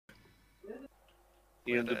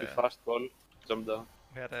Even to be fast ball, jump down.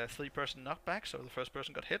 We had a 3-person knockback, so the first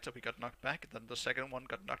person got hit, so we got knocked back. Then the second one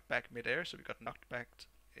got knocked back mid-air, so we got knocked back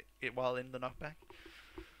while in the knockback.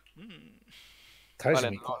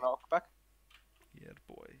 Knockback. Yeah,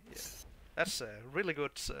 boy. Yeah, that's a really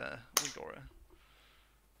good weak aura.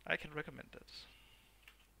 I can recommend it.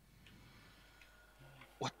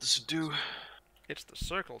 What does it do? It's the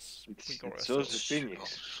circles weak aura. It's also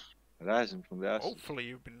Phoenix. Rising from the ashes. Hopefully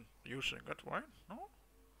you've been using it, right? No?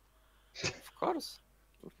 Of course.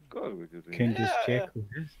 Of course we do. Can just check who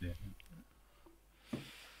is there.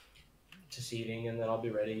 Deceiving, and then I'll be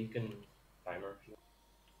ready. You can timer if you want.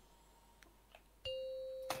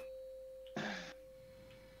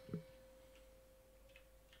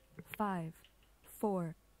 5,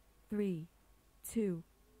 4, 3, 2,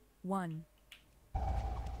 1.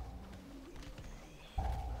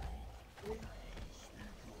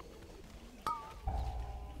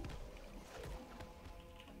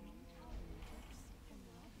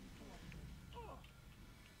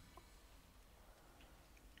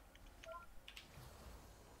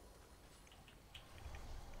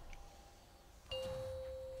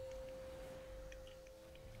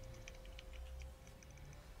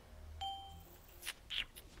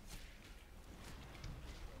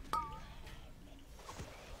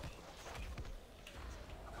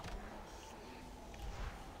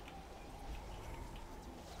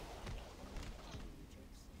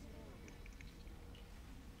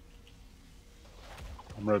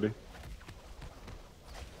 I'm ready.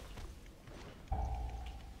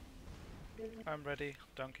 I'm ready,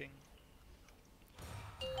 dunking.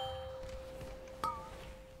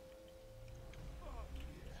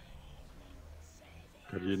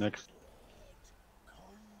 Got you next.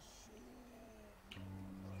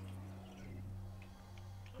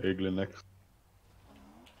 Eagle next.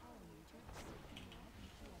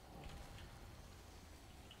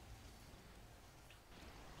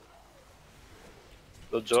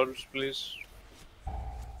 The George, please.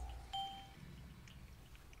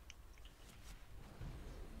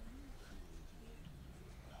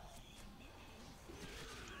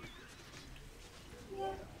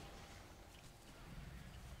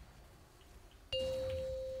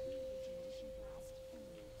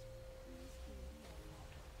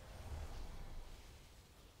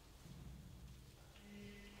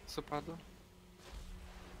 Soprado.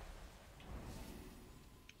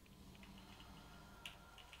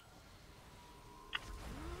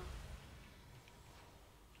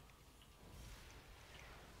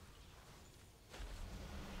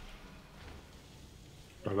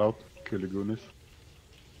 Start out. Kill the goonies.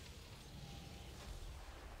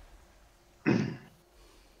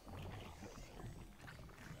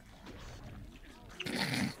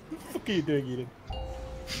 What are you doing, Eden?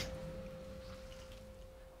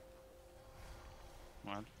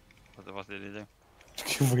 What did he do?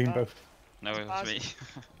 Rainbow. No, it was me.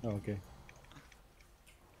 Oh, okay.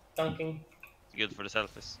 Dunking. Good for the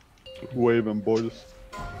selfies. Wave and boils.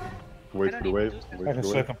 Wait for the wave. I Wait can for the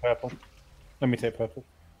wave. second purple. Let me take purple.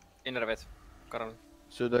 Inner vet. Karan.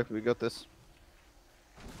 Sudak, we got this.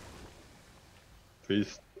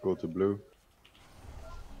 Feast. Go to blue.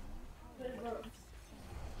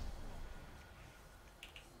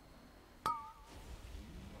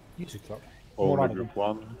 Use a clock. Only group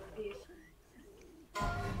 1.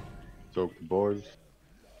 Soak the boys.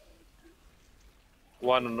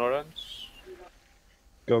 1 on orange.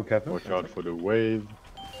 Go, Kevin. Watch out for the wave.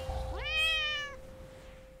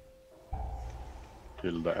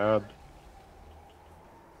 Kill the ad.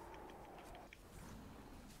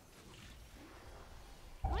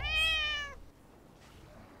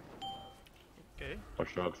 Okay.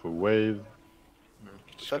 Watch out for wave.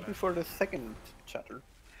 That before the second chatter.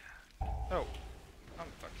 Oh,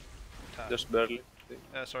 I'm fucking tired. Just barely.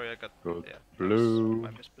 Sorry, I got Good. yeah. Blue. My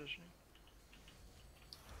mispositioning.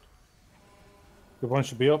 The one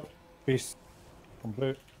should be up. Beast. From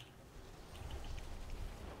blue.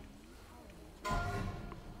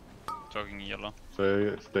 Talking yellow.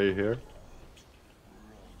 Stay here.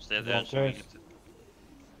 Stay there so we get it.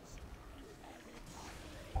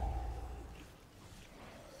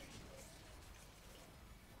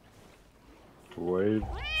 Wave.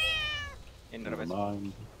 Inner vet.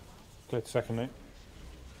 9. Click second mate.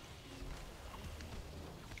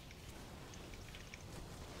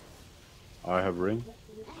 I have ring.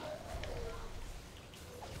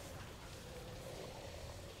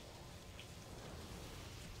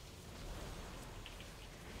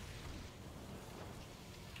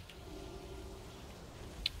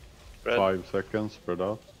 Red. 5 seconds, spread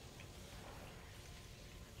out.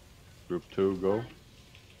 Group 2, go.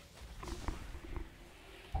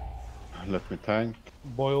 Let me tank.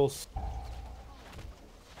 Boils.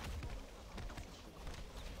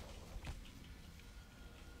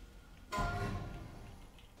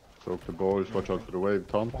 Soak the boils, watch out for the wave,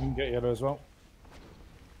 taunt. I can get yellow as well.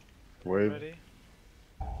 Wave. Ready?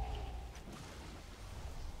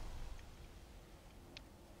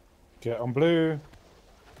 Get on blue.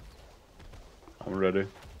 I'm ready.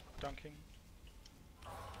 Dunking.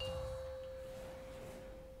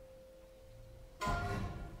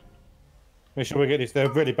 Make sure we get these. They're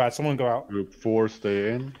really bad. Someone go out. Group 4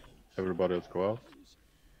 stay in. Everybody else go out.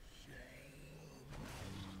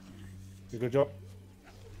 Good job.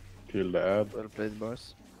 Kill the ad. Well played,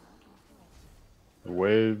 boys.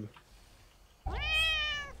 Wave.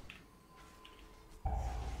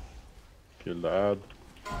 Kill the ad.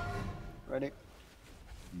 Ready?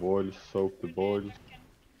 Boils, soak the boils.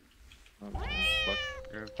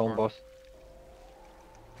 Tom boss.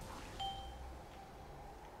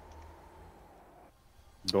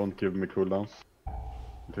 Don't give me cooldowns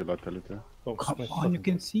until I tell it to. Oh, Come on, you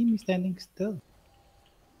can see me standing still.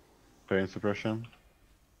 Pain suppression.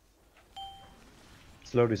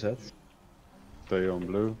 Slow reset. Stay on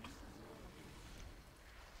blue.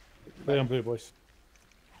 Stay on blue, boys.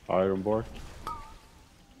 Iron bark.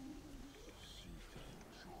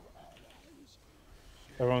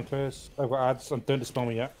 Everyone clears. I've got ads. Don't dispel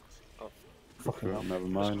me yet. Oh. Fucking hell. Never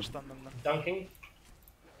Just gonna mind. stun them then. Dunking.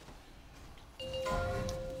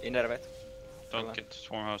 Innervet. Don't get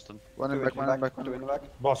swarm hosted. One in back, one in back, two in back.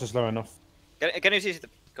 Boss is low enough. Can you see it?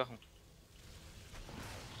 Go home.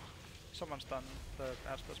 Someone's done the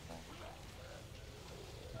Asper's spawn.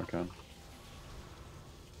 I can.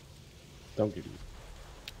 Don't give me.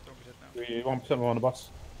 Don't get hit now. We 1% more on the boss.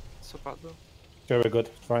 Soppado. Very good.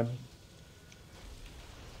 Fine.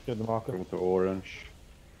 Good the marker. Go to orange.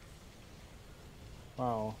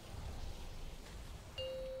 Wow.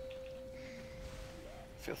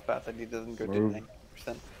 Feels bad that he doesn't go to Move.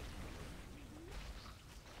 90%.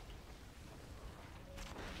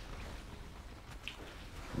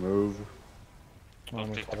 Move.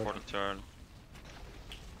 Don't click the portal turn.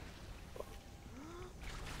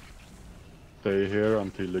 Stay here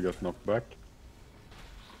until you get knocked back.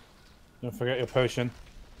 Don't forget your potion.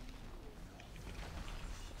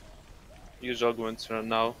 Use augments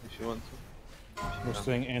now if you want to. We're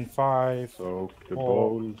staying in 5, Soak the 4,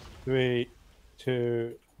 bowl. 3,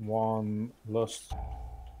 2, 1. Lust.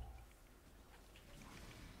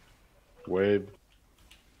 Wave.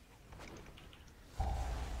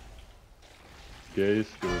 Gaze,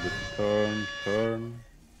 go with the turn.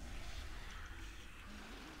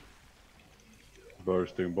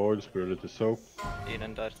 Bursting boils, be ready to soak. In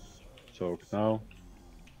and där. Soak now.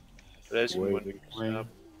 Raising Wave when you incoming. snap.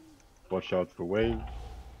 Watch out for wave.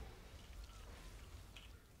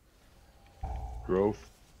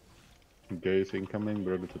 Growth. Gaze incoming,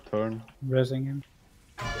 be ready to turn. Resing him.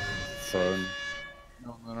 Turn.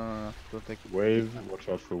 No. Don't take it. Wave, watch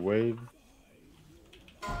out for wave.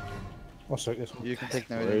 I'll soak this one. You can take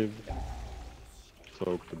now. Wave.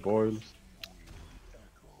 Soak the boils.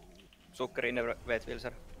 Sukkari Innervet,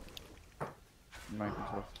 Lizcer. Mind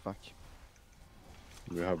control. Fuck.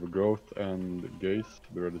 We have a growth and gaze,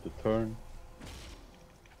 be ready to turn.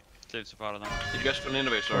 Save Soppado now. You guys can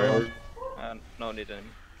innovate, sorry. Turn. No need any.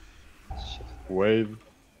 Shit. Wave.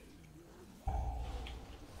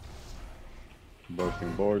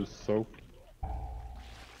 Bursting boils, soak.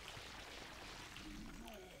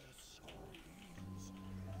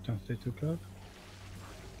 Don't stay too close.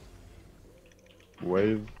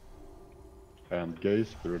 Wave. And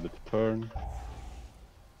gaze, be ready to turn.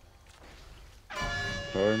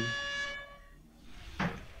 Turn.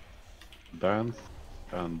 Dance.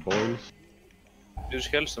 And boils. Use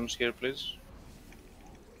Hellstones here, please.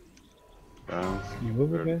 Dance. You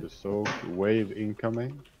move Ready it, to soak. Wave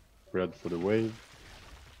incoming. Ready for the wave.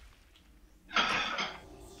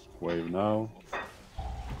 Wave now.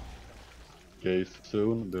 Gaze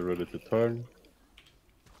soon, be ready to turn.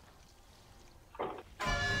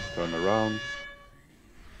 Turn around.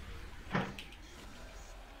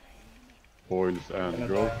 Boils and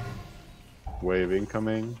growth. Wave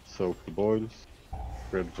incoming, soak the boils.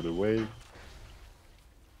 Ready for the wave.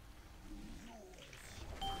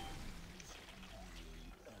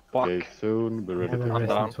 Gaze soon, be ready Have a to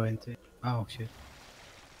rest turn. in 20. Oh shit.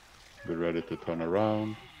 Be ready to turn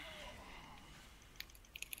around.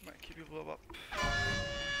 Might keep you blow up.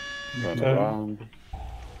 Turn Turn. around.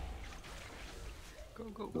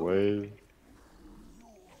 Go. Wave.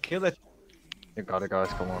 Kill it. You got it, guys.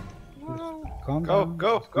 Come on. Calm Go, down.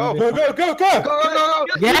 go, It's go. gonna be- God. God.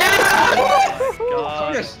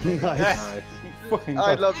 Yes. Fucking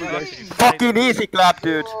I God. love you guys. Fucking Easy clap,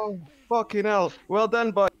 dude. Fucking hell. Well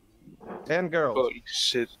done, boy. And girls. Holy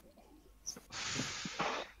shit.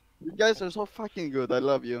 You guys are so fucking good. I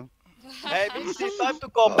love you. Hey, Vinci, time to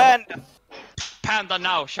go Panda! Panda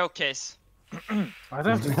now, showcase. I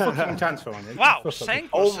don't have to fucking transfer on you. Wow, Fuck up. Sank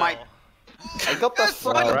Oh my... I got the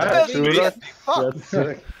Alright, fucking That's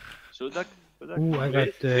sick. Sudak. Ooh, I got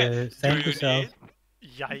thank you, Sal.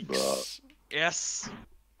 Yikes. Yes.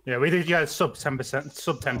 Yeah, we did get sub 10%,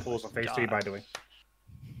 sub 10 pulls on phase 3, by the way.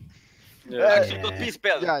 Actually got peace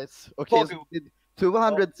spell. Guys, okay, Fuck so we did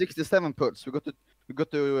 267 pulls. We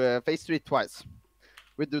got to phase 3 twice.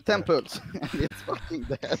 We do 10 pulls, and it's fucking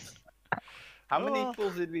dead. How many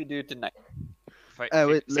pulls did we do tonight? Wait,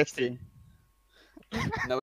 let's 60. see. No,